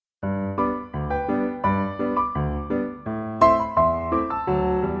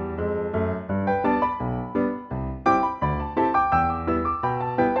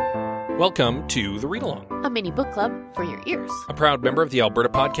Welcome to The Read Along, a mini book club for your ears. a proud member of the Alberta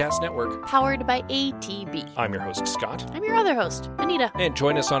Podcast Network. Powered by ATB. I'm your host, Scott. I'm your other host, Anita. And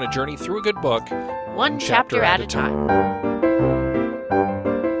join us on a journey through a good book, One chapter at a time.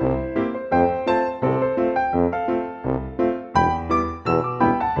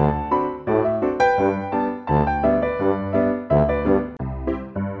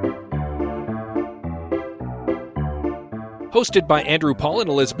 Hosted by Andrew Paul and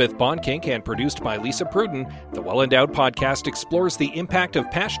Elizabeth Bonkink and produced by Lisa Pruden, the Well Endowed podcast explores the impact of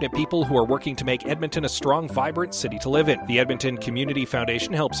passionate people who are working to make Edmonton a strong, vibrant city to live in. The Edmonton Community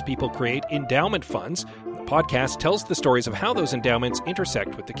Foundation helps people create endowment funds. The podcast tells the stories of how those endowments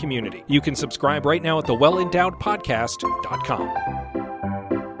intersect with the community. You can subscribe right now at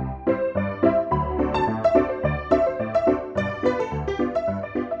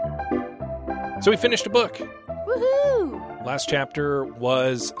thewellendowedpodcast.com. So we finished a book. Woohoo! Last chapter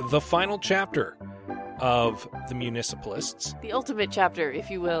was the final chapter of The Municipalists. The ultimate chapter,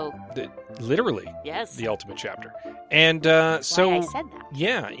 if you will. Literally. Yes. The ultimate chapter. And so I said that.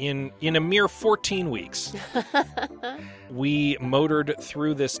 Yeah, in a mere 14 weeks, we motored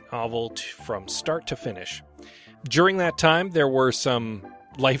through this novel from start to finish. During that time, there were some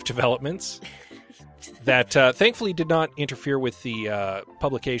life developments that thankfully did not interfere with the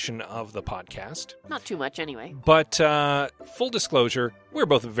publication of the podcast. Not too much, anyway. But full disclosure, we're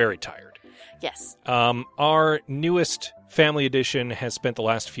both very tired. Yes. Our newest family edition has spent the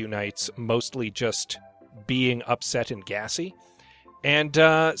last few nights mostly just being upset and gassy. And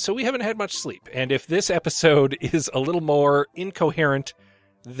so we haven't had much sleep. And if this episode is a little more incoherent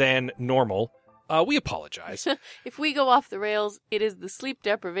than normal, we apologize. If we go off the rails, it is the sleep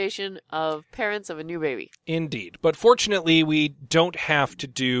deprivation of parents of a new baby. Indeed. But fortunately, we don't have to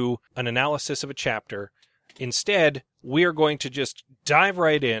do an analysis of a chapter. Instead, we are going to just dive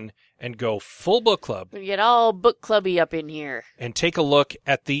right in and go full book club. We get all book clubby up in here. And take a look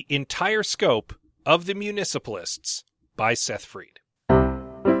at the entire scope of The Municipalists by Seth Freed.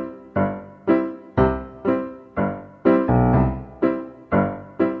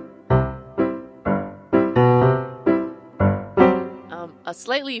 A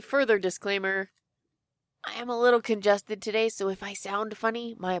slightly further disclaimer, I am a little congested today, so if I sound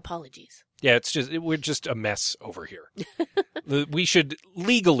funny, my apologies. Yeah, we're just a mess over here. We should,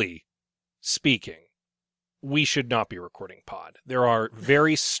 legally speaking, we should not be recording pod. There are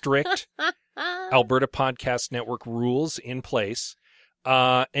very strict Alberta Podcast Network rules in place,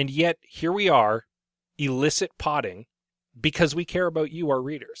 and yet here we are, illicit podding, because we care about you, our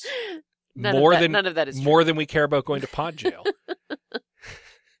readers. None of that is true. More than we care about going to pod jail.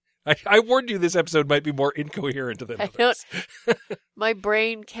 I warned you this episode might be more incoherent than others. My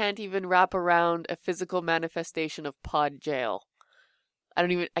brain can't even wrap around a physical manifestation of pod jail.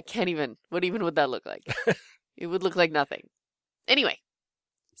 What even would that look like? It would look like nothing. Anyway,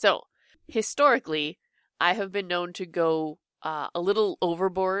 so historically, I have been known to go a little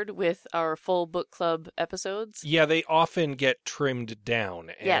overboard with our full book club episodes. Yeah, they often get trimmed down.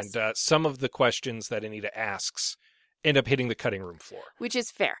 Yes. And some of the questions that Anita asks end up hitting the cutting room floor. Which is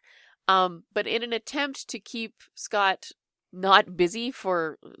fair. But in an attempt to keep Scott not busy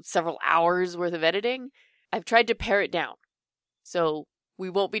for several hours worth of editing, I've tried to pare it down. So we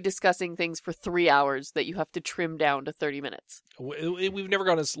won't be discussing things for 3 hours that you have to trim down to 30 minutes. We've never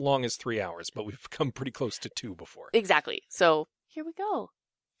gone as long as 3 hours, but we've come pretty close to 2 before. Exactly. So here we go.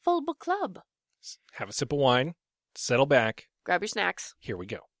 Full book club. Have a sip of wine. Settle back. Grab your snacks. Here we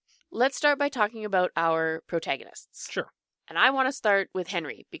go. Let's start by talking about our protagonists. Sure. And I want to start with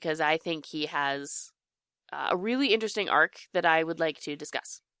Henry because I think he has a really interesting arc that I would like to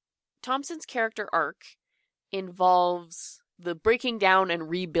discuss. Thompson's character arc involves the breaking down and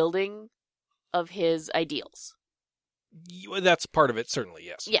rebuilding of his ideals. That's part of it, certainly,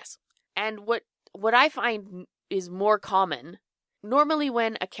 yes. Yes. And what I find is more common, normally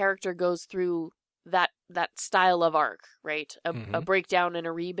when a character goes through that style of arc, right? A breakdown and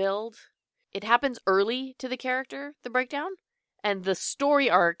a rebuild. It happens early to the character, the breakdown, and the story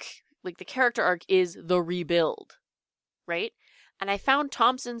arc, like the character arc, is the rebuild, right? And I found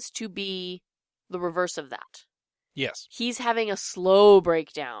Thompson's to be the reverse of that. Yes. He's having a slow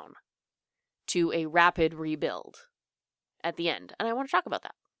breakdown to a rapid rebuild at the end. And I want to talk about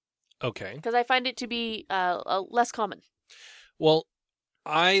that. Okay. Because I find it to be less common. Well,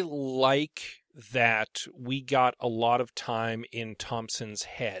 I like that we got a lot of time in Thompson's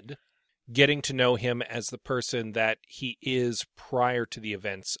head, getting to know him as the person that he is prior to the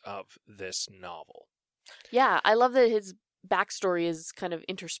events of this novel. Yeah, I love that his backstory is kind of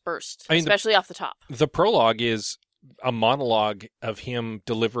interspersed, especially off the top. The prologue is a monologue of him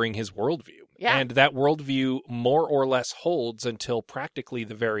delivering his worldview. Yeah. And that worldview more or less holds until practically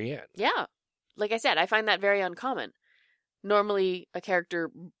the very end. Yeah. Like I said, I find that very uncommon. Normally, a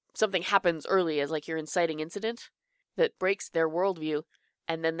character, something happens early as like your inciting incident that breaks their worldview,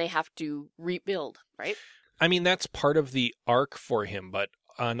 and then they have to rebuild, right? I mean, that's part of the arc for him, but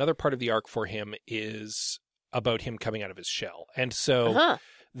another part of the arc for him is about him coming out of his shell. And so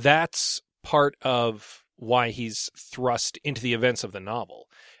that's part of why he's thrust into the events of the novel.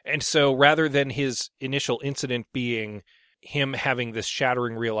 And so rather than his initial incident being him having this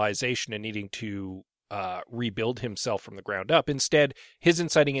shattering realization and needing to rebuild himself from the ground up, instead, his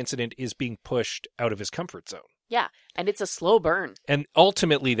inciting incident is being pushed out of his comfort zone. Yeah, and it's a slow burn. And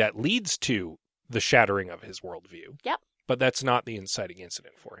ultimately that leads to the shattering of his worldview. Yep. But that's not the inciting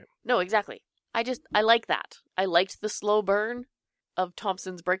incident for him. No, exactly. I like that. I liked the slow burn of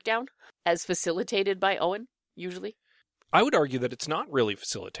Thompson's breakdown as facilitated by Owen, usually. I would argue that it's not really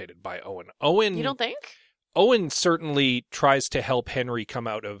facilitated by Owen. Owen, You don't think? Owen certainly tries to help Henry come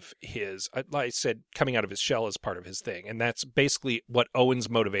out of his, like I said, coming out of his shell is part of his thing. And that's basically what Owen's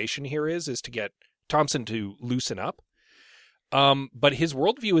motivation here is to get Thompson to loosen up. But his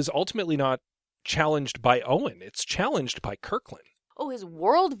worldview is ultimately not challenged by Owen. It's challenged by Kirkland. Oh, his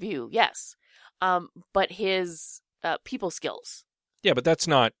worldview, yes. But his people skills. Yeah, but that's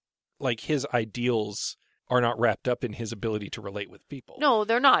not, like, his ideals are not wrapped up in his ability to relate with people. No,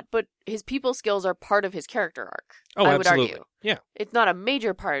 they're not. But his people skills are part of his character arc. Oh, I absolutely. would argue. Yeah. It's not a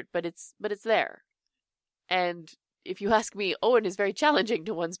major part, but it's there. And if you ask me, Owen is very challenging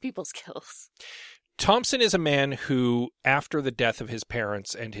to one's people skills. Thompson is a man who, after the death of his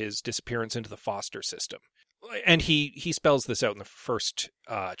parents and his disappearance into the foster system, and he spells this out in the first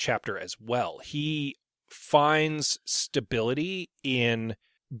chapter as well, he finds stability in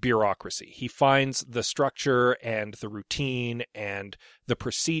bureaucracy. He finds the structure and the routine and the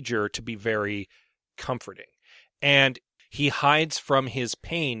procedure to be very comforting. And he hides from his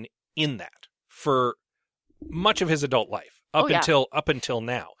pain in that for much of his adult life, up until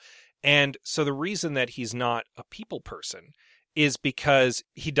now. And so the reason that he's not a people person is because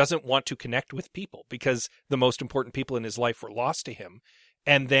he doesn't want to connect with people, because the most important people in his life were lost to him.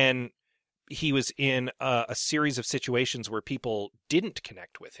 And then he was in a series of situations where people didn't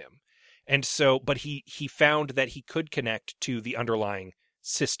connect with him. And so, but he found that he could connect to the underlying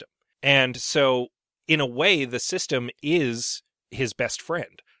system. And so in a way, the system is his best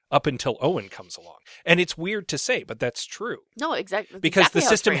friend up until Owen comes along. And it's weird to say, but that's true. No, exactly. Because exactly the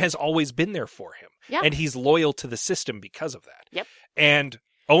system has always been there for him. Yep. And he's loyal to the system because of that. Yep. And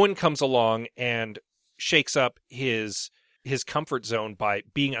Owen comes along and shakes up his comfort zone by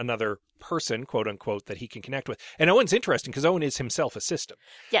being another person, quote unquote, that he can connect with. And Owen's interesting because Owen is himself a system.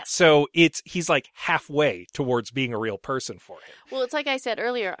 Yes. So he's like halfway towards being a real person for him. Well, it's like I said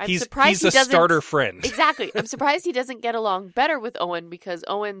earlier. He's surprised a he doesn't starter friend. Exactly. I'm surprised he doesn't get along better with Owen because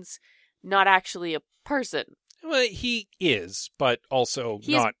Owen's not actually a person. Well, he is, but also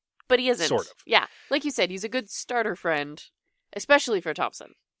not. But he isn't. Sort of. Yeah. Like you said, he's a good starter friend, especially for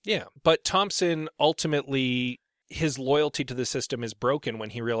Thompson. Yeah. But Thompson ultimately, his loyalty to the system is broken when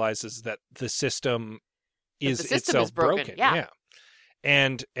he realizes that the system is itself broken. Yeah.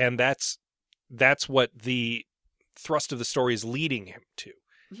 And that's what the thrust of the story is leading him to,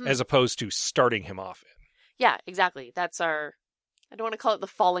 as opposed to starting him off in. Yeah, exactly. That's I don't want to call it the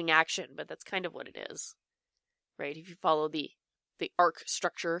falling action, but that's kind of what it is. Right? If you follow the arc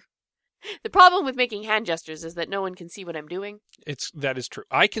structure. The problem with making hand gestures is that no one can see what I'm doing. That is true.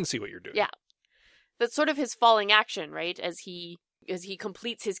 I can see what you're doing. Yeah. That's sort of his falling action, right? As he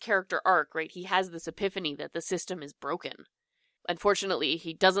completes his character arc, right? He has this epiphany that the system is broken. Unfortunately,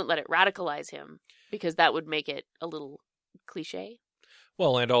 he doesn't let it radicalize him because that would make it a little cliche.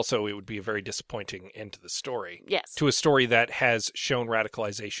 Well, and also it would be a very disappointing end to the story. Yes. To a story that has shown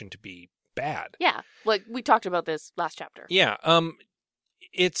radicalization to be bad. Yeah. Like we talked about this last chapter. Yeah.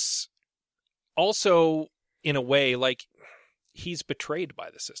 It's also, in a way, like he's betrayed by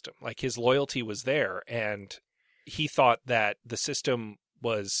the system. Like his loyalty was there and he thought that the system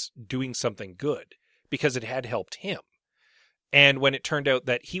was doing something good because it had helped him. And when it turned out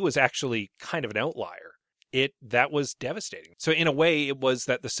that he was actually kind of an outlier, that was devastating. So in a way, it was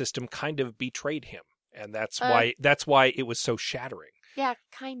that the system kind of betrayed him. And that's why it was so shattering. Yeah,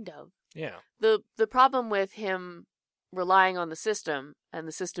 kind of. Yeah. The problem with him relying on the system and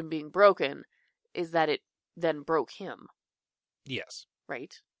the system being broken is that it then broke him. Yes.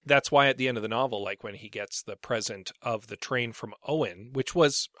 Right? That's why at the end of the novel, like when he gets the present of the train from Owen, which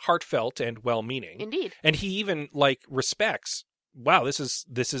was heartfelt and well-meaning. Indeed. And he even like respects wow, this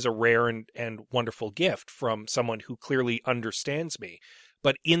is a rare and wonderful gift from someone who clearly understands me.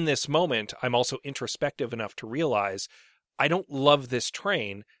 But in this moment, I'm also introspective enough to realize I don't love this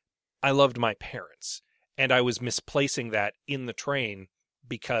train. I loved my parents. And I was misplacing that in the train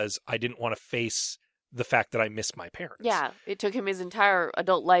because I didn't want to face the fact that I miss my parents. Yeah, it took him his entire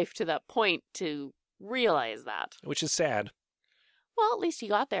adult life to that point to realize that. Which is sad. Well, at least he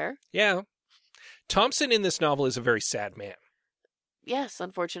got there. Yeah. Thompson in this novel is a very sad man. Yes,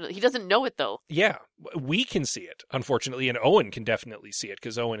 unfortunately. He doesn't know it, though. Yeah, we can see it, unfortunately, and Owen can definitely see it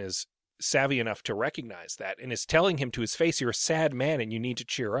because Owen is savvy enough to recognize that and is telling him to his face, you're a sad man and you need to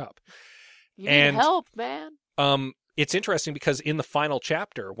cheer up. You need help, man. It's interesting because in the final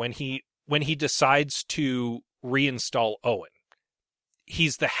chapter, when he decides to reinstall Owen,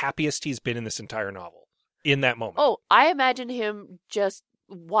 he's the happiest he's been in this entire novel in that moment. Oh, I imagine him just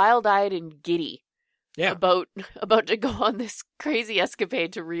wild-eyed and giddy. Yeah. About to go on this crazy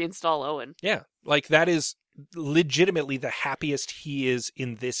escapade to reinstall Owen. Yeah. Like, that is legitimately the happiest he is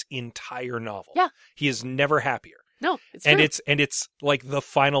in this entire novel. Yeah. He is never happier. No, it's true. And it's like the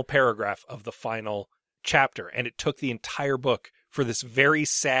final paragraph of the final chapter, and it took the entire book for this very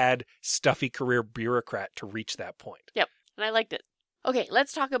sad, stuffy career bureaucrat to reach that point. Yep, and I liked it. Okay,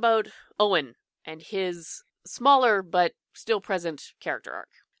 let's talk about Owen and his smaller but still present character arc.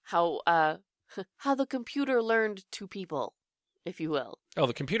 How the computer learned to people, if you will. Oh,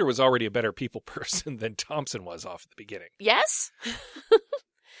 the computer was already a better people person than Thompson was off at the beginning. Yes?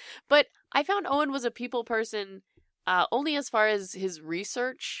 But I found Owen was a people person only as far as his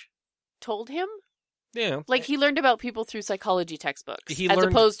research told him. Yeah. Like, he learned about people through psychology textbooks,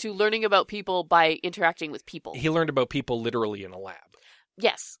 opposed to learning about people by interacting with people. He learned about people literally in a lab.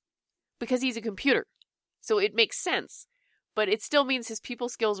 Yes, because he's a computer. So it makes sense. But it still means his people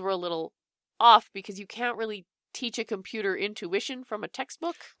skills were a little off because you can't really teach a computer intuition from a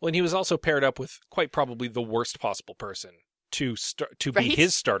textbook. Well, and he was also paired up with quite probably the worst possible person to be Right?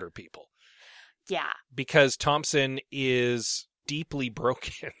 his starter people. Yeah. Because Thompson is deeply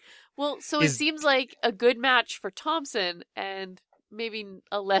broken. Well, so it seems like a good match for Thompson and maybe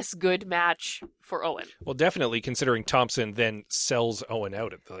a less good match for Owen. Well, definitely, considering Thompson then sells Owen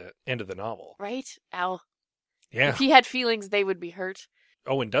out at the end of the novel. Right? Ow. Yeah. If he had feelings, they would be hurt.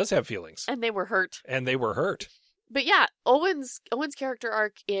 Owen does have feelings. And they were hurt. And they were hurt. But yeah, Owen's character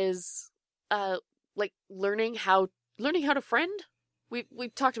arc is like learning how to friend.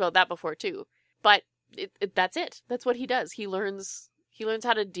 We've talked about that before too. But that's it. That's what he does. He learns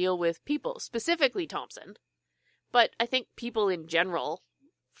how to deal with people, specifically Thompson. But I think people in general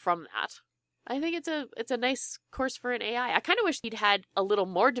from that. I think it's a nice course for an AI. I kind of wish he'd had a little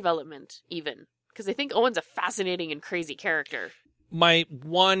more development even, because I think Owen's a fascinating and crazy character. My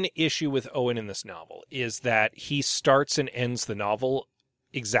one issue with Owen in this novel is that he starts and ends the novel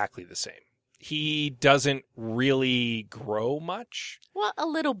exactly the same. He doesn't really grow much. Well, a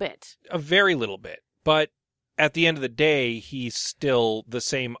little bit. A very little bit. But at the end of the day, he's still the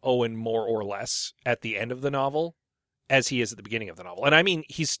same Owen, more or less, at the end of the novel as he is at the beginning of the novel. And I mean,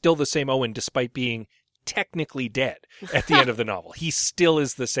 he's still the same Owen despite being technically dead at the end of the novel. He still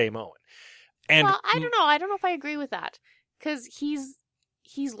is the same Owen. And well, I don't know. I don't know if I agree with that. Because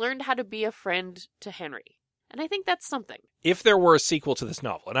he's learned how to be a friend to Henry. And I think that's something. If there were a sequel to this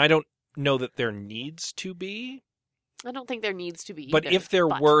novel, and I don't know that there needs to be. I don't think there needs to be But either, if there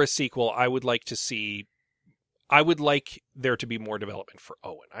were a sequel, I would like there to be more development for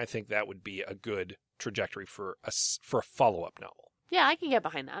Owen. I think that would be a good trajectory for a follow-up novel. Yeah, I can get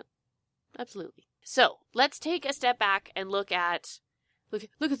behind that. Absolutely. So, let's take a step back and look at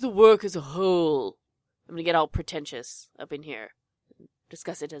the work as a whole. I'm going to get all pretentious up in here.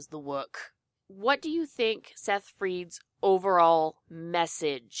 Discuss it as the work. What do you think Seth Freed's overall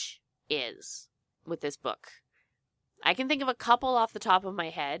message is with this book? I can think of a couple off the top of my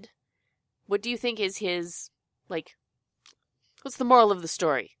head. What do you think is his, what's the moral of the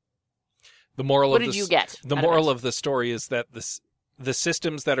story? What did you get? The moral of the story is that the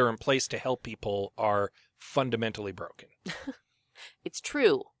systems that are in place to help people are fundamentally broken. It's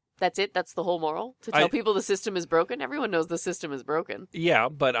true. That's it? That's the whole moral? To tell people the system is broken? Everyone knows the system is broken. Yeah,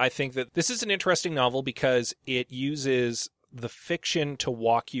 but I think that this is an interesting novel because it uses the fiction to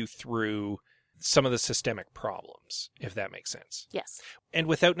walk you through some of the systemic problems, if that makes sense. Yes. And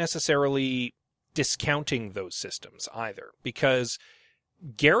without necessarily discounting those systems either, because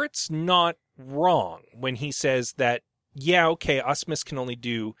Garrett's not wrong when he says that, yeah, okay, Osmus can only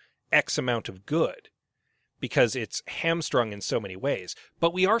do X amount of good, because it's hamstrung in so many ways,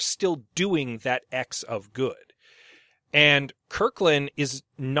 but we are still doing that X of good. And Kirkland is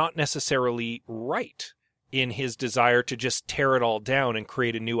not necessarily right in his desire to just tear it all down and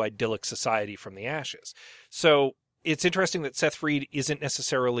create a new idyllic society from the ashes. So it's interesting that Seth Freed isn't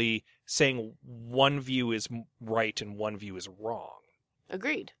necessarily saying one view is right and one view is wrong.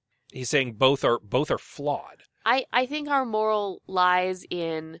 Agreed. He's saying both are flawed. I think our moral lies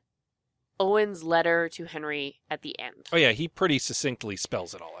in Owen's letter to Henry at the end. Oh yeah, he pretty succinctly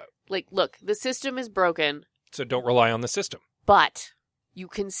spells it all out. Like, look, the system is broken. So don't rely on the system. But you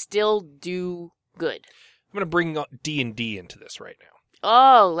can still do good. I'm going to bring D&D into this right now.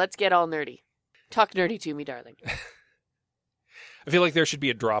 Oh, let's get all nerdy. Talk nerdy to me, darling. I feel like there should be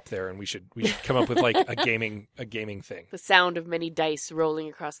a drop there, and we should come up with like a gaming thing. The sound of many dice rolling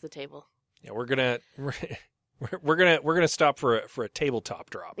across the table. Yeah, we're gonna stop for a tabletop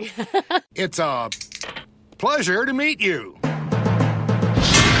drop. It's a pleasure to meet you.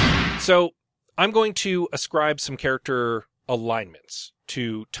 So I'm going to ascribe some character alignments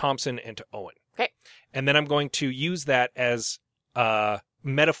to Thompson and to Owen. Okay. And then I'm going to use that as a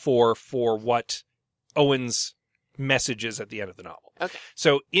metaphor for what Owen's message is at the end of the novel. Okay.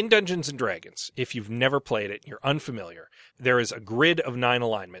 So in Dungeons and Dragons, if you've never played it, you're unfamiliar, there is a grid of 9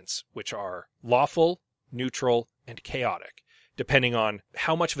 alignments, which are lawful, neutral, and chaotic, depending on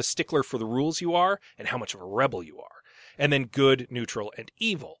how much of a stickler for the rules you are and how much of a rebel you are. And then good, neutral, and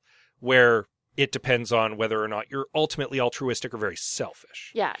evil, where it depends on whether or not you're ultimately altruistic or very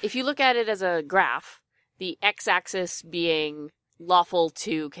selfish. Yeah, if you look at it as a graph, the x-axis being lawful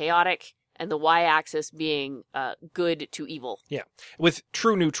to chaotic, and the y-axis being good to evil. Yeah, with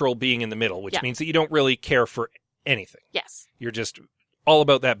true neutral being in the middle, which Yeah. means that you don't really care for anything. Yes. You're just all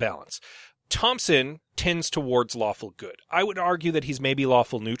about that balance. Thompson tends towards lawful good. I would argue that he's maybe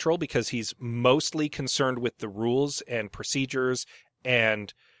lawful neutral because he's mostly concerned with the rules and procedures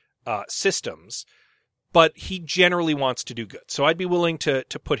and systems, but he generally wants to do good. So I'd be willing to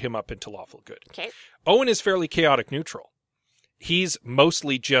put him up into lawful good. Okay. Owen is fairly chaotic neutral. He's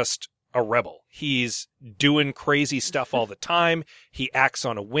mostly just a rebel. He's doing crazy stuff all the time. He acts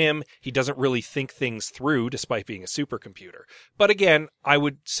on a whim. He doesn't really think things through despite being a supercomputer. But again, I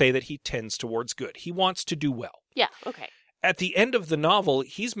would say that he tends towards good. He wants to do well. Yeah, okay. At the end of the novel,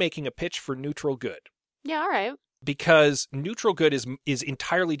 he's making a pitch for neutral good. Yeah, all right. Because neutral good is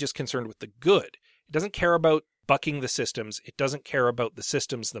entirely just concerned with the good. It doesn't care about bucking the systems. It doesn't care about the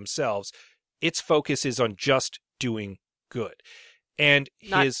systems themselves. Its focus is on just doing good. And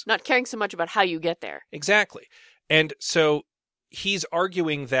not caring so much about how you get there. Exactly. And so he's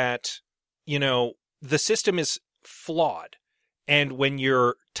arguing that, the system is flawed. And when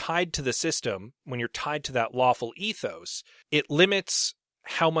you're tied to the system, when you're tied to that lawful ethos, it limits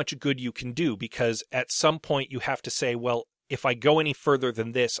how much good you can do, because at some point you have to say, well, if I go any further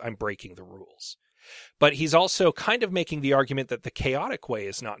than this, I'm breaking the rules. But he's also kind of making the argument that the chaotic way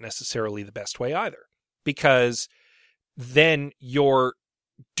is not necessarily the best way either, because then you're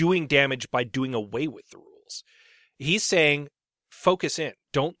doing damage by doing away with the rules. He's saying, focus in.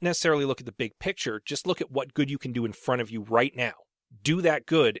 Don't necessarily look at the big picture. Just look at what good you can do in front of you right now. Do that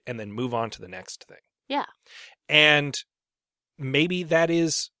good and then move on to the next thing. Yeah. And maybe that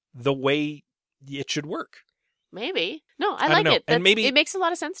is the way it should work. Maybe. No, I like it. And maybe it makes a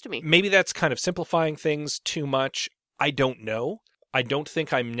lot of sense to me. Maybe that's kind of simplifying things too much. I don't know. I don't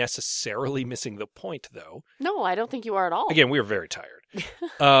think I'm necessarily missing the point, though. No, I don't think you are at all. Again, we are very tired.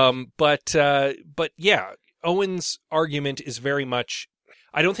 But yeah, Owen's argument is very much,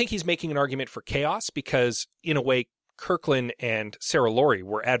 I don't think he's making an argument for chaos, because in a way, Kirkland and Sarah Laurie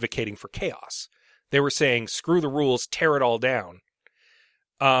were advocating for chaos. They were saying, screw the rules, tear it all down.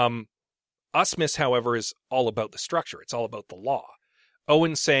 Usmus, however, is all about the structure. It's all about the law.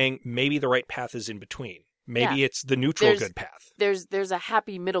 Owen's saying maybe the right path is in between. Maybe it's the neutral good path. There's a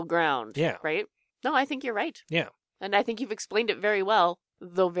happy middle ground. Yeah. Right? No, I think you're right. Yeah. And I think you've explained it very well,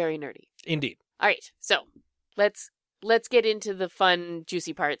 though very nerdy. Indeed. All right. So let's get into the fun,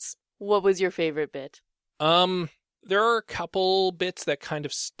 juicy parts. What was your favorite bit? There are a couple bits that kind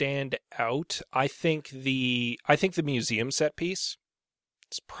of stand out. I think the museum set piece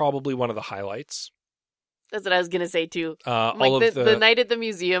is probably one of the highlights. That's what I was gonna say too. The night at the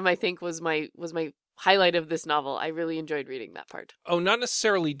museum, I think, was my highlight of this novel. I really enjoyed reading that part. Oh, not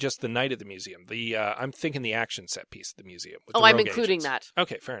necessarily just the night at the museum. I'm thinking the action set piece at the museum. With I'm including that.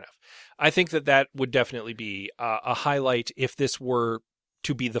 Okay, fair enough. I think that would definitely be a highlight if this were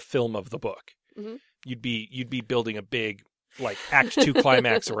to be the film of the book. Mm-hmm. You'd be building a big Act 2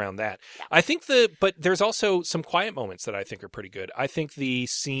 climax around that. Yeah. I think but there's also some quiet moments that I think are pretty good. I think the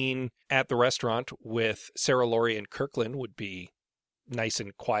scene at the restaurant with Sarah Laurie and Kirkland would be nice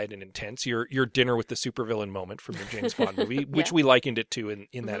and quiet and intense. Your dinner with the supervillain moment from the James Bond movie, which we likened it to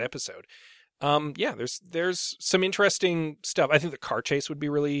in that episode. Yeah, there's some interesting stuff. I think the car chase would be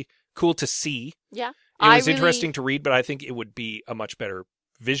really cool to see. Yeah. It was interesting to read, but I think it would be a much better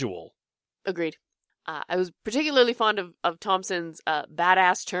visual. Agreed. I was particularly fond of Thompson's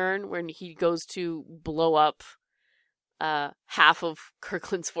badass turn when he goes to blow up half of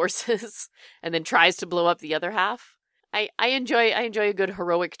Kirkland's forces and then tries to blow up the other half. I enjoy a good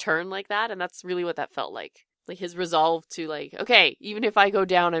heroic turn like that, and that's really what that felt like. Like his resolve to like, okay, even if I go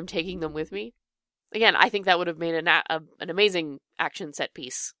down, I'm taking them with me. Again, I think that would have made an amazing action set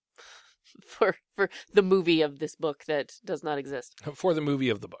piece for the movie of this book that does not exist. For the movie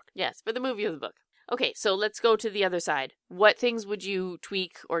of the book. Yes, for the movie of the book. Okay, so let's go to the other side. What things would you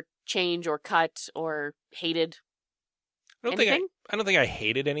tweak or change or cut or hated? I don't think I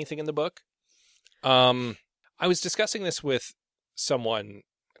hated anything in the book. I was discussing this with someone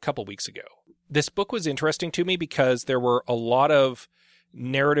a couple weeks ago. This book was interesting to me because there were a lot of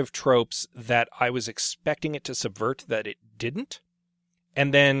narrative tropes that I was expecting it to subvert that it didn't,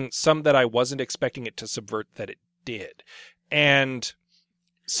 and then some that I wasn't expecting it to subvert that it did. And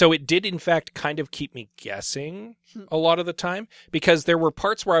so it did, in fact, kind of keep me guessing a lot of the time, because there were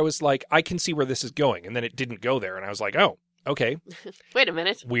parts where I was like, I can see where this is going, and then it didn't go there, and I was like, oh, okay. Wait a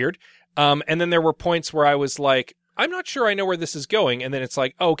minute. Weird. And then there were points where I was like, I'm not sure I know where this is going, and then it's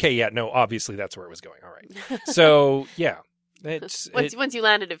like, okay, yeah, no, obviously that's where it was going. All right. So, yeah. Once you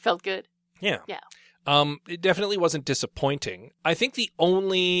landed, it felt good. Yeah. Yeah. It definitely wasn't disappointing. I think the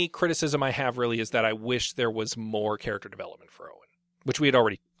only criticism I have really is that I wish there was more character development for Owen, which we had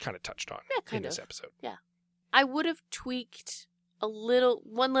already kind of touched on in this episode. Yeah. I would have tweaked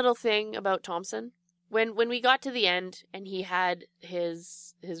one little thing about Thompson. When we got to the end and he had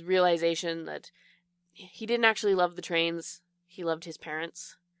his realization that he didn't actually love the trains, he loved his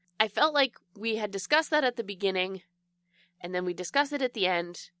parents. I felt like we had discussed that at the beginning, and then we discussed it at the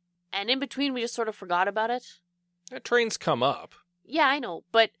end, and in between we just sort of forgot about it. Trains come up. Yeah, I know,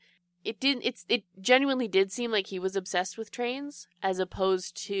 but it didn't. It genuinely did seem like he was obsessed with trains, as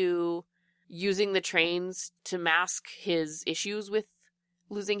opposed to using the trains to mask his issues with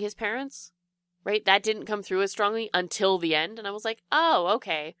losing his parents. Right? That didn't come through as strongly until the end, and I was like, oh,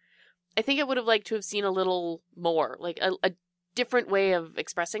 okay. I think I would have liked to have seen a little more, like a different way of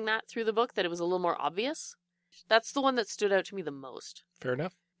expressing that through the book, that it was a little more obvious. That's the one that stood out to me the most. Fair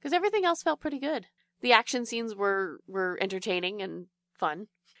enough. Because everything else felt pretty good. The action scenes were entertaining and fun,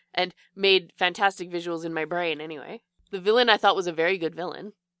 and made fantastic visuals in my brain anyway. The villain I thought was a very good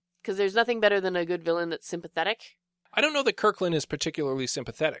villain, because there's nothing better than a good villain that's sympathetic. I don't know that Kirkland is particularly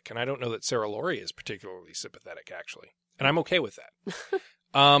sympathetic, and I don't know that Sarah Laurie is particularly sympathetic, actually. And I'm okay with that.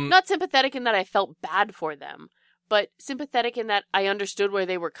 Not sympathetic in that I felt bad for them, but sympathetic in that I understood where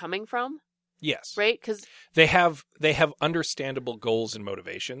they were coming from. Yes. Right? Because they have understandable goals and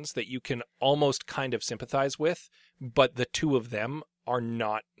motivations that you can almost kind of sympathize with, but the two of them are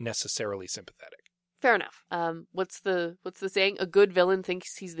not necessarily sympathetic. Fair enough. What's the saying? A good villain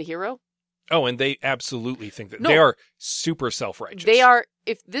thinks he's the hero? Oh, and they absolutely think that. No. They are super self-righteous. They are.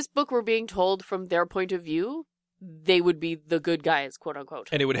 If this book were being told from their point of view, they would be the good guys, quote unquote.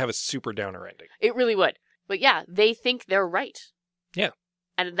 And it would have a super downer ending. It really would. But yeah, they think they're right. Yeah.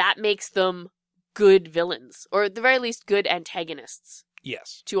 And that makes them good villains, or at the very least, good antagonists.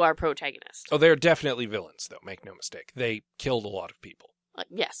 Yes. To our protagonist. Oh, they're definitely villains, though. Make no mistake. They killed a lot of people.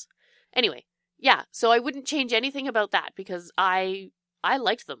 Yes. Anyway, yeah. So I wouldn't change anything about that, because I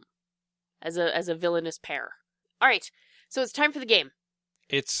liked them as a villainous pair. All right. So it's time for the game.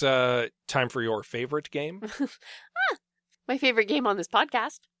 It's time for your favorite game. My favorite game on this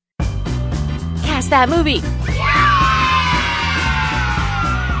podcast. Cast that movie.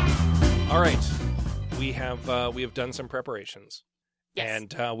 All right. We have done some preparations. Yes.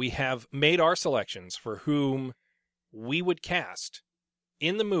 And we have made our selections for whom we would cast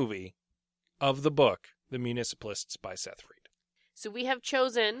in the movie of the book, The Municipalists by Seth Fried. So we have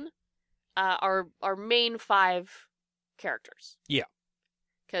chosen our main 5 characters. Yeah.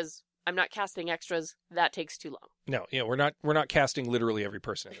 Because I'm not casting extras. That takes too long. No, yeah, we're not casting literally every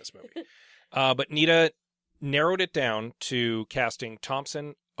person in this movie. But Nita narrowed it down to casting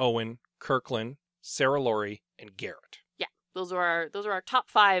Thompson, Owen, Kirkland, Sarah Laurie, and Garrett. Yeah, those are our top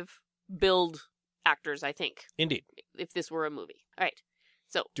 5 build actors, I think. Indeed. If this were a movie. All right.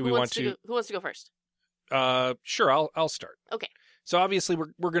 So who wants to go first? Sure, I'll start. Okay. So obviously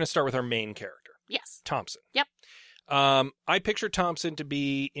we're going to start with our main character. Yes. Thompson. Yep. I picture Thompson to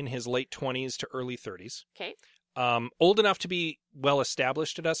be in his late 20s to early 30s. Okay. Old enough to be well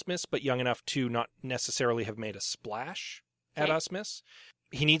established at Us Miss, but young enough to not necessarily have made a splash at Us Miss.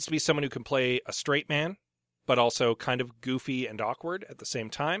 He needs to be someone who can play a straight man, but also kind of goofy and awkward at the same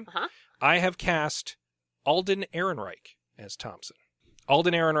time. Uh-huh. I have cast Alden Ehrenreich as Thompson.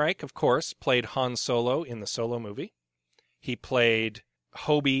 Alden Ehrenreich, of course, played Han Solo in the Solo movie. He played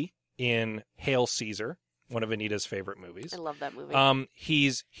Hobie in Hail Caesar, one of Anita's favorite movies. I love that movie.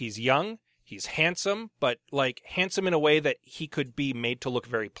 He's young, he's handsome, but like handsome in a way that he could be made to look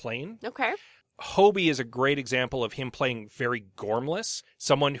very plain. Okay. Hobie is a great example of him playing very gormless,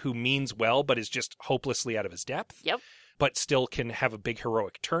 someone who means well but is just hopelessly out of his depth. Yep. But still can have a big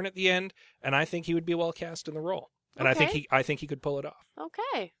heroic turn at the end, and I think he would be well cast in the role. And Okay. I think he could pull it off.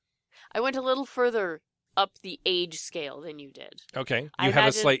 Okay. I went a little further up the age scale than you did. Okay. I You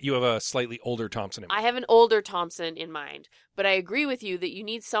have imagine- a slightly older Thompson in mind. I have an older Thompson in mind, but I agree with you that you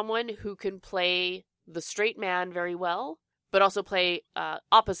need someone who can play the straight man very well, but also play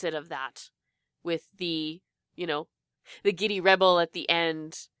opposite of that with the, the giddy rebel at the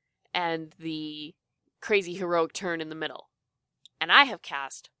end and the crazy heroic turn in the middle. And I have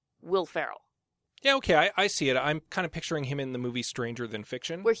cast Will Ferrell, Yeah, okay, I see it. I'm kind of picturing him in the movie Stranger Than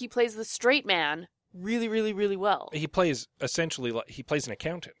Fiction. where he plays the straight man really, really, really well. He plays he plays an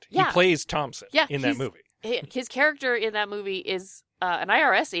accountant. Yeah. He plays Thompson Yeah, in that movie. His character in that movie is an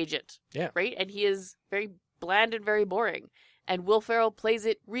IRS agent. Yeah. Right? And he is very bland and very boring. And Will Ferrell plays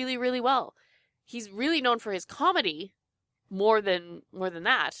it really, really well. He's really known for his comedy more than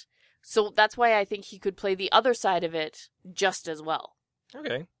that. So that's why I think he could play the other side of it just as well.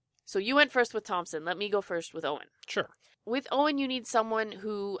 Okay, So you went first with Thompson. Let me go first with Owen. sure. With Owen, you need someone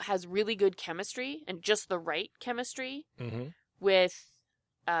who has really good chemistry and just the right chemistry Mm-hmm. with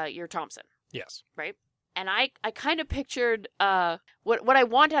your Thompson. Yes. Right? And I kind of pictured what I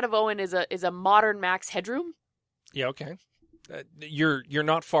want out of Owen is a modern Max Headroom. Yeah, okay. You're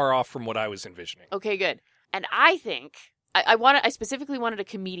not far off from what I was envisioning. Okay, good. And I think I specifically wanted a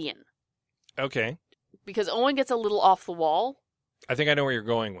comedian Okay. because Owen gets a little off the wall. I think I know where you're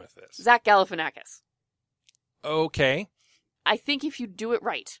going with this. Zach Galifianakis. Okay. I think if you do it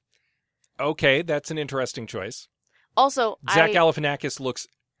right. Okay, that's an interesting choice. Also, Zach Galifianakis looks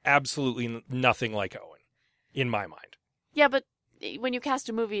absolutely nothing like Owen, in my mind. Yeah, but when you cast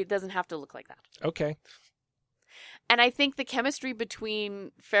a movie, it doesn't have to look like that. Okay. And I think the chemistry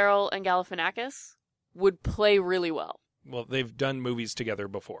between Farrell and Galifianakis would play really well. Well, they've done movies together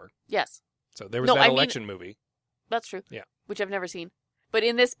before. Yes, So there was No, that I mean- election movie. that's true. Yeah. Which I've never seen. But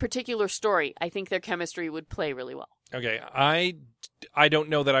in this particular story, I think their chemistry would play really well. Okay, I don't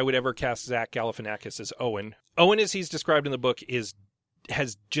know that I would ever cast Zach Galifianakis as Owen. Owen, as he's described in the book,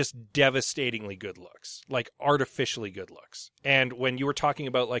 has just devastatingly good looks, like artificially good looks. And when you were talking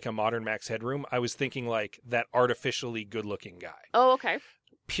about like a modern Max Headroom, I was thinking like that artificially good-looking guy. Oh, okay.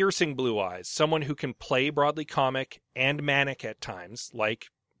 Piercing blue eyes, someone who can play broadly comic and manic at times, like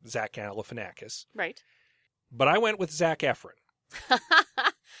Zach Galifianakis. Right. But I went with Zac Efron.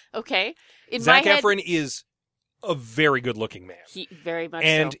 Okay. In Zac my head, Efron is a very good-looking man. he very much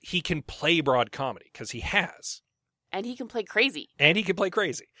And so. he can play broad comedy, because he has. And he can play crazy. And he can play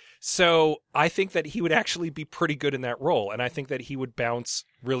crazy. So I think that he would actually be pretty good in that role. And I think that he would bounce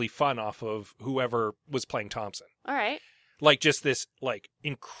really fun off of whoever was playing Thompson. All right. Like just this like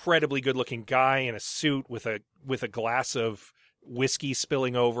incredibly good-looking guy in a suit with a glass of whiskey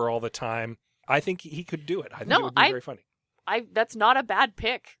spilling over all the time. I think he could do it. I think No, it would be very funny. That's not a bad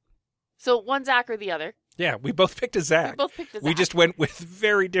pick. So one Zach or the other. Yeah, we both picked a Zach. We both picked a Zach. We just went with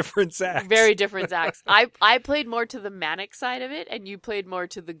very different Zachs. Very different Zachs. I played more to the manic side of it, and you played more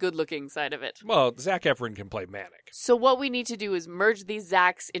to the good-looking side of it. Well, Zac Efron can play manic. So what we need to do is merge these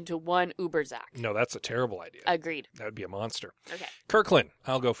Zachs into one Uber Zach. No, that's a terrible idea. Agreed. That would be a monster. Okay. Kirkland,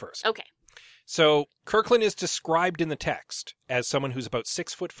 I'll go first. Okay. So Kirkland is described in the text as someone who's about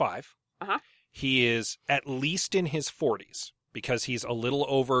 6'5". Uh-huh. He is at least in his 40s because he's a little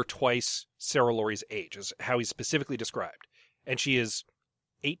over twice Sarah Laurie's age, is how he's specifically described. And she is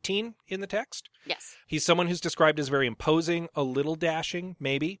 18 in the text. Yes. He's someone who's described as very imposing, a little dashing,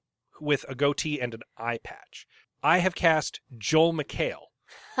 maybe, with a goatee and an eye patch. I have cast Joel McHale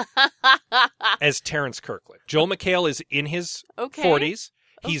as Terrence Kirkland. Joel McHale is in his Okay. 40s.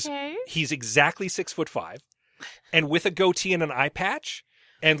 Okay. He's exactly 6'5", and with a goatee and an eye patch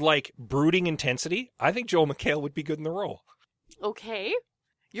and like brooding intensity, I think Joel McHale would be good in the role. Okay.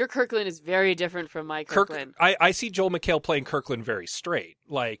 Your Kirkland is very different from my Kirkland. I see Joel McHale playing Kirkland very straight.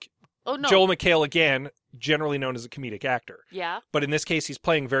 Like Oh, no. Joel McHale, again, generally known as a comedic actor. Yeah. But in this case, he's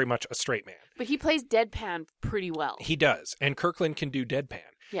playing very much a straight man. But he plays deadpan pretty well. He does. And Kirkland can do deadpan.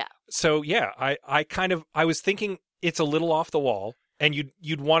 Yeah. So yeah, I was thinking it's a little off the wall, and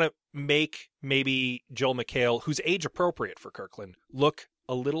you'd want to make maybe Joel McHale, who's age appropriate for Kirkland, look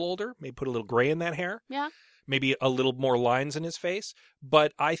a little older, maybe put a little gray in that hair. Yeah. maybe a little more lines in his face,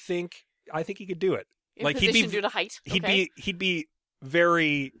 but I think he could do it. In Like position due to height. He'd be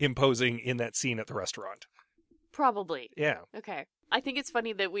very imposing in that scene at the restaurant. Probably. Yeah. Okay. I think it's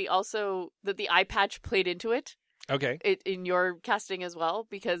funny that that the eye patch played into it. Okay. In your casting as well,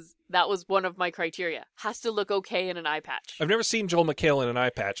 because that was one of my criteria. Has to look okay in an eye patch. I've never seen Joel McHale in an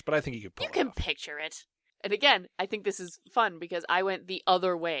eye patch, but I think he could pull it off. You can picture it. And again, I think this is fun because I went the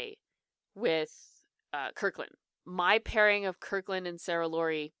other way with Kirkland. My pairing of Kirkland and Sarah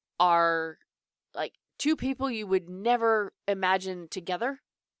Laurie are like two people you would never imagine together.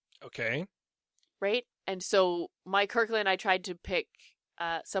 Okay. Right? And so my Kirkland, I tried to pick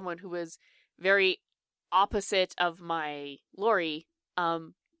someone who was very opposite of my Laurie,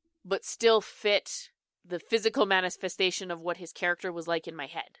 but still fit the physical manifestation of what his character was like in my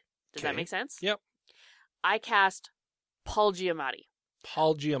head. Does that make sense? Yep. I cast Paul Giamatti.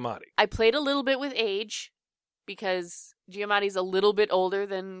 Paul Giamatti. I played a little bit with age because Giamatti's a little bit older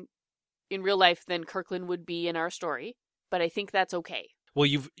than in real life than Kirkland would be in our story, but I think that's okay. Well,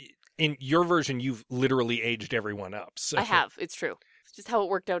 in your version, you've literally aged everyone up. So. I have. It's true. It's just how it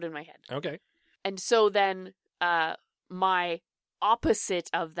worked out in my head. Okay. And so then my opposite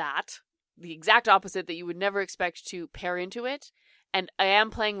of that, the exact opposite that you would never expect to pair into it, and I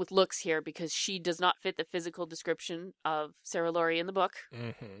am playing with looks here because she does not fit the physical description of Sarah Laurie in the book,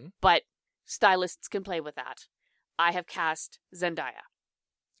 but stylists can play with that. I have cast Zendaya.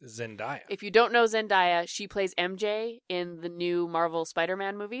 Zendaya. If you don't know Zendaya, she plays MJ in the new Marvel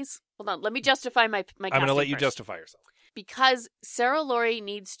Spider-Man movies. Hold on, let me justify my casting I'm going to let you first. justify yourself. Because Sarah Laurie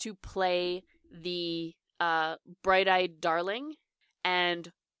needs to play the bright-eyed darling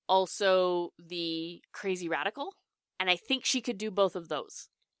and also the crazy radical, and I think she could do both of those.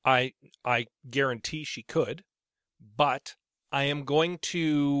 I guarantee she could, but I am going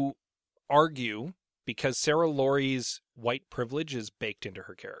to argue because Sarah Laurie's white privilege is baked into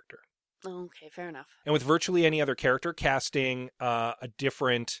her character. Okay, fair enough. And with virtually any other character, casting a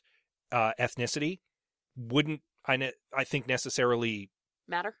different ethnicity wouldn't, I think, necessarily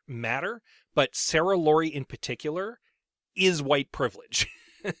matter. But Sarah Laurie in particular is white privilege.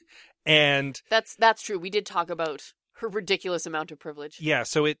 And that's true. We did talk about her ridiculous amount of privilege. Yeah,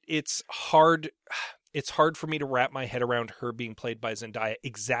 so it's hard for me to wrap my head around her being played by Zendaya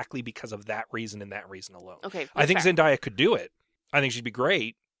exactly because of that reason and that reason alone. Okay, I think fair. Zendaya could do it. I think she'd be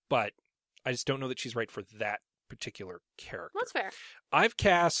great, but I just don't know that she's right for that particular character. That's fair. I've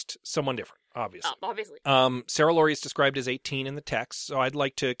cast someone different, obviously. Obviously. Sarah Laurie is described as 18 in the text, so I'd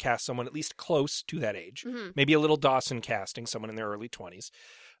like to cast someone at least close to that age. Mm-hmm. Maybe a little Dawson casting, someone in their early 20s.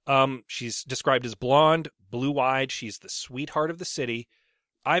 She's described as blonde, blue-eyed. She's the sweetheart of the city.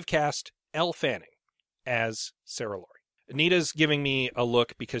 I've cast Elle Fanning as Sarah Laurie. Anita's giving me a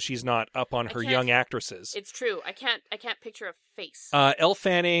look because she's not up on her young actresses. It's true. I can't picture a face. Elle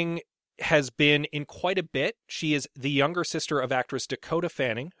Fanning has been in quite a bit. She is the younger sister of actress Dakota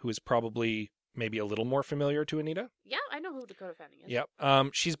Fanning, who is probably maybe a little more familiar to Anita. Yeah, I know who Dakota Fanning is.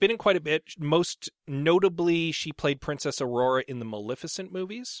 Yep. She's been in quite a bit. Most notably, she played Princess Aurora in the Maleficent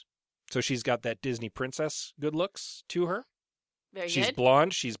movies. So she's got that Disney princess good looks to her. She's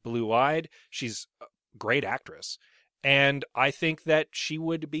blonde. She's blue-eyed. She's a great actress. And I think that she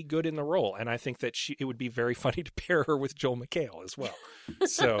would be good in the role. And I think that it would be very funny to pair her with Joel McHale as well.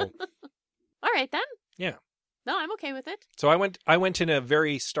 So, all right, then. Yeah. No, I'm okay with it. So I went in a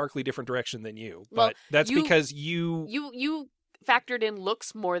very starkly different direction than you. But that's because you factored in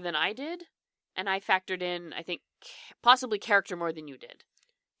looks more than I did. And I factored in, I think, possibly character more than you did.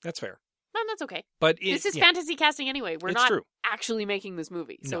 That's fair. No, that's okay. But this is fantasy casting anyway. We're not actually making this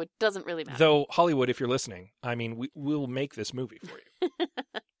movie, so it doesn't really matter. Though, Hollywood, if you're listening, I mean, we'll make this movie for you.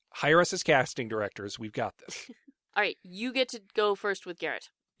 Hire us as casting directors. We've got this. All right, you get to go first with Garrett.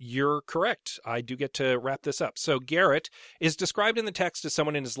 You're correct. I do get to wrap this up. So Garrett is described in the text as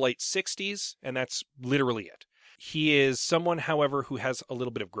someone in his late 60s, and that's literally it. He is someone, however, who has a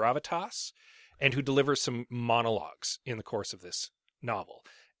little bit of gravitas and who delivers some monologues in the course of this novel.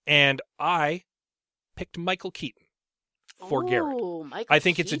 And I picked Michael Keaton for Garrett. I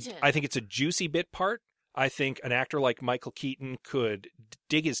think it's a juicy bit part. I think an actor like Michael Keaton could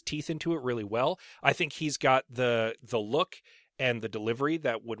dig his teeth into it really well. I think he's got the look and the delivery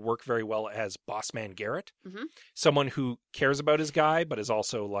that would work very well as Boss Man Garrett. Mm-hmm. Someone who cares about his guy, but is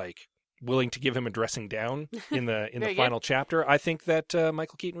also like willing to give him a dressing down in the final chapter. I think that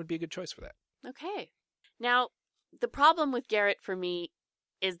Michael Keaton would be a good choice for that. Okay. Now, the problem with Garrett for me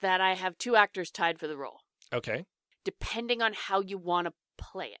is that I have two actors tied for the role. Okay. Depending on how you want to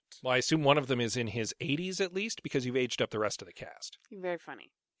play it. Well, I assume one of them is in his 80s at least, because you've aged up the rest of the cast. You're very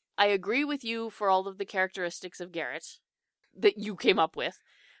funny. I agree with you for all of the characteristics of Garrett that you came up with.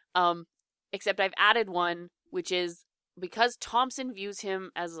 Except I've added one, which is because Thompson views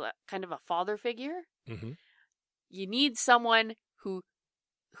him as a kind of a father figure. Mm-hmm. You need someone who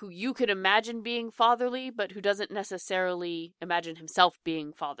you could imagine being fatherly, but who doesn't necessarily imagine himself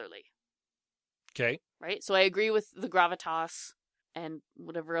being fatherly. Okay. Right? So I agree with the gravitas and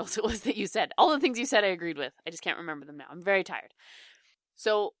whatever else it was that you said. All the things you said I agreed with. I just can't remember them now. I'm very tired.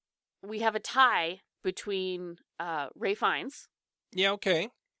 So we have a tie between Ray Fiennes. Yeah, okay.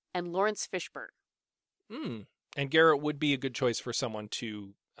 And Lawrence Fishburne. And Garrett would be a good choice for someone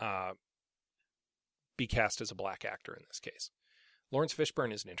to be cast as a black actor in this case. Lawrence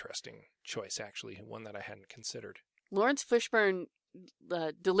Fishburne is an interesting choice, actually, one that I hadn't considered. Lawrence Fishburne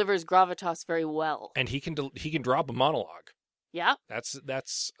delivers gravitas very well, and he can drop a monologue. Yeah,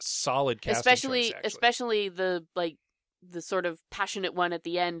 that's solid casting choice, especially the sort of passionate one at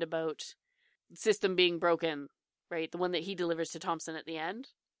the end about the system being broken, right? The one that he delivers to Thompson at the end,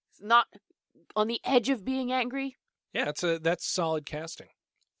 it's not on the edge of being angry. Yeah, that's solid casting.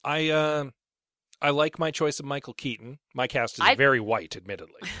 I like my choice of Michael Keaton. My cast is very white,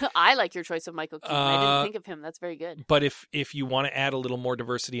 admittedly. I like your choice of Michael Keaton. I didn't think of him. That's very good. But if you want to add a little more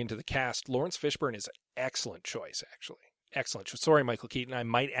diversity into the cast, Lawrence Fishburne is an excellent choice, actually. Excellent choice. Sorry, Michael Keaton. I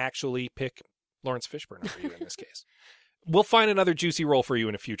might actually pick Lawrence Fishburne over you in this case. We'll find another juicy role for you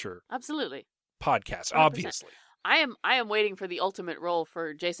in a future absolutely podcast, 100%. Obviously. I am waiting for the ultimate role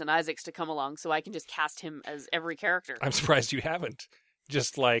for Jason Isaacs to come along so I can just cast him as every character. I'm surprised you haven't.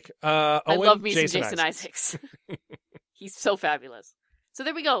 Just like, I love me some Jason Isaacs. He's so fabulous. So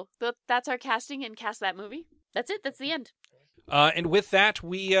there we go. That's our casting and Cast That Movie. That's it. That's the end. And with that,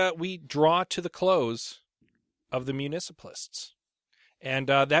 we draw to the close of the Municipalists. And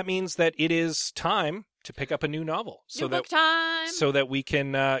that means that it is time to pick up a new novel. New book time! So that we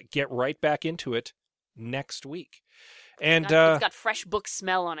can get right back into it next week. And it's got fresh book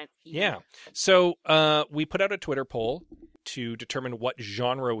smell on it. Yeah. So we put out a Twitter poll to determine what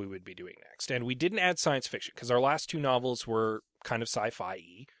genre we would be doing next. And we didn't add science fiction because our last two novels were kind of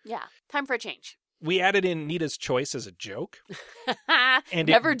sci-fi-y. Yeah. Time for a change. We added in Nita's choice as a joke. And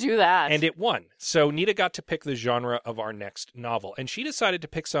Never do that. And it won. So Nita got to pick the genre of our next novel. And she decided to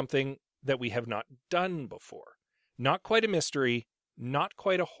pick something that we have not done before. Not quite a mystery, not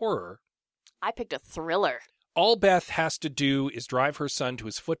quite a horror. I picked a thriller. All Beth has to do is drive her son to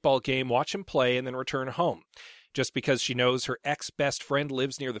his football game, watch him play, and then return home. Just because she knows her ex-best friend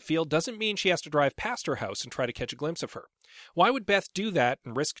lives near the field doesn't mean she has to drive past her house and try to catch a glimpse of her. Why would Beth do that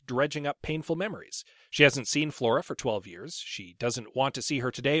and risk dredging up painful memories? She hasn't seen Flora for 12 years. She doesn't want to see her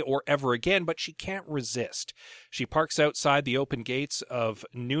today or ever again, but she can't resist. She parks outside the open gates of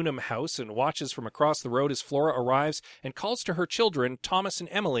Newnham House and watches from across the road as Flora arrives and calls to her children, Thomas and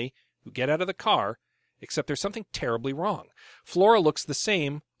Emily, who get out of the car, except there's something terribly wrong. Flora looks the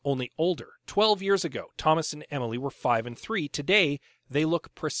same, only older. 12 years ago, Thomas and Emily were 5 and 3. Today, they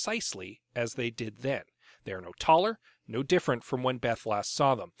look precisely as they did then. They are no taller, no different from when Beth last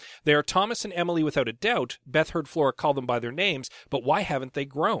saw them. They are Thomas and Emily without a doubt. Beth heard Flora call them by their names, but why haven't they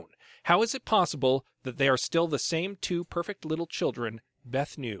grown? How is it possible that they are still the same two perfect little children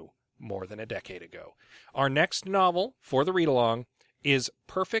Beth knew more than a decade ago? Our next novel for the read-along is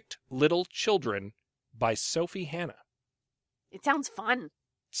Perfect Little Children by Sophie Hannah. It sounds fun.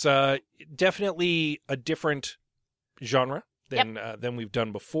 It's definitely a different genre than we've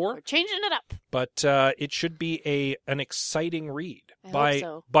done before. We're changing it up. But it should be an exciting read I hope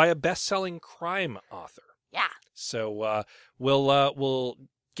so. by a best-selling crime author. Yeah. So we'll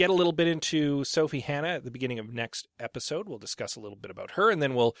get a little bit into Sophie Hannah at the beginning of next episode. We'll discuss a little bit about her, and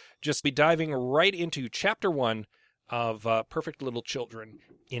then we'll just be diving right into Chapter 1 of Perfect Little Children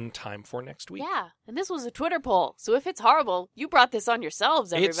in time for next week. Yeah, and this was a Twitter poll, so if it's horrible, you brought this on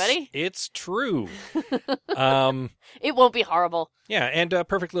yourselves, everybody. It's true. It won't be horrible. Yeah, and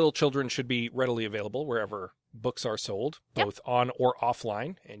Perfect Little Children should be readily available wherever books are sold, both on or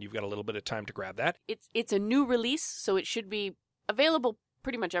offline, and you've got a little bit of time to grab that. It's a new release, so it should be available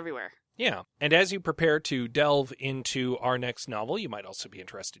pretty much everywhere. Yeah, and as you prepare to delve into our next novel, you might also be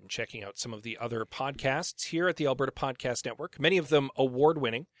interested in checking out some of the other podcasts here at the Alberta Podcast Network, many of them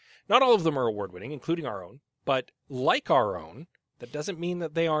award-winning. Not all of them are award-winning, including our own, but like our own, that doesn't mean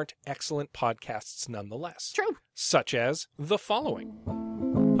that they aren't excellent podcasts nonetheless. True. Such as the following.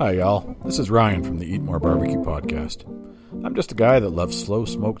 Hi, y'all. This is Ryan from the Eat More Barbecue podcast. I'm just a guy that loves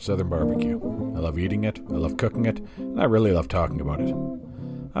slow-smoked southern barbecue. I love eating it, I love cooking it, and I really love talking about it.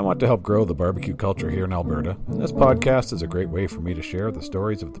 I want to help grow the barbecue culture here in Alberta, and this podcast is a great way for me to share the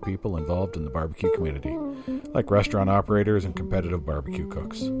stories of the people involved in the barbecue community, like restaurant operators and competitive barbecue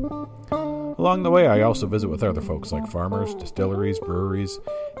cooks. Along the way, I also visit with other folks like farmers, distilleries, breweries,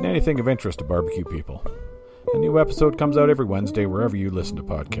 and anything of interest to barbecue people. A new episode comes out every Wednesday wherever you listen to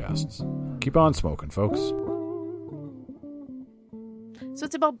podcasts. Keep on smoking, folks. So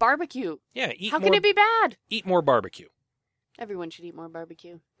it's about barbecue. Yeah, How can it be bad? Eat more barbecue. Everyone should eat more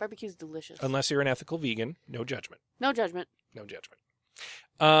barbecue. Barbecue's delicious. Unless you're an ethical vegan, no judgment. No judgment. No judgment.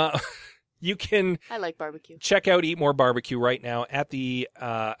 You can I like barbecue. check out Eat More Barbecue right now at the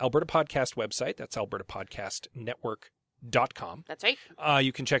Alberta Podcast website. That's albertapodcastnetwork.com. That's right.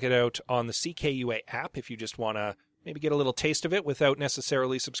 You can check it out on the CKUA app if you just want to maybe get a little taste of it without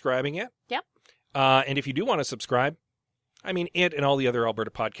necessarily subscribing yet. Yep. And if you do want to subscribe, I mean, it and all the other Alberta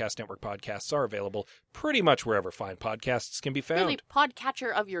Podcast Network podcasts are available pretty much wherever fine podcasts can be found. Really,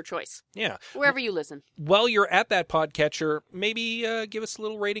 podcatcher of your choice. Yeah. Wherever you listen. While you're at that podcatcher, maybe give us a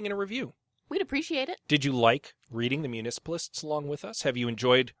little rating and a review. We'd appreciate it. Did you like reading The Municipalists along with us? Have you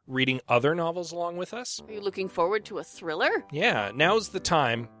enjoyed reading other novels along with us? Are you looking forward to a thriller? Yeah, now's the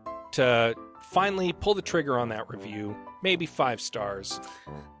time to finally pull the trigger on that review. Maybe 5 stars.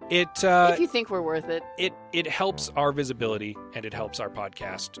 If you think we're worth it. It helps our visibility and it helps our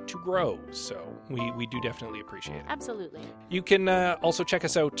podcast to grow. So we do definitely appreciate it. Absolutely. You can also check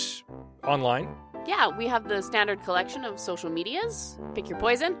us out online. Yeah, we have the standard collection of social medias. Pick your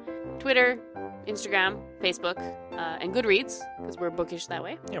poison. Twitter, Instagram, Facebook, and Goodreads, because we're bookish that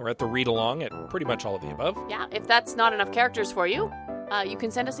way. Yeah, we're at the read along at pretty much all of the above. Yeah, if that's not enough characters for you, you can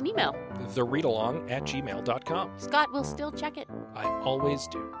send us an email. thereadalong@gmail.com. Scott will still check it. I always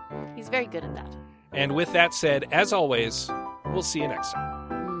do. He's very good at that. And with that said, as always, we'll see you next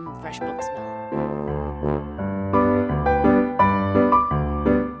time. Fresh book smell.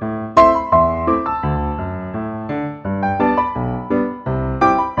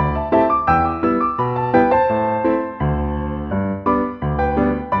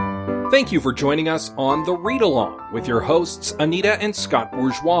 Thank you for joining us on The Read Along with your hosts, Anita and Scott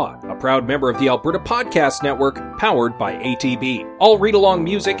Bourgeois, a proud member of the Alberta Podcast Network, powered by ATB. All Read Along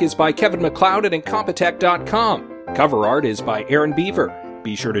music is by Kevin MacLeod at Incompetech.com. Cover art is by Aaron Beaver.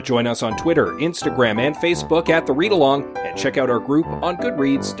 Be sure to join us on Twitter, Instagram, and Facebook at The Read Along, and check out our group on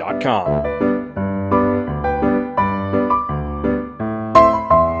Goodreads.com.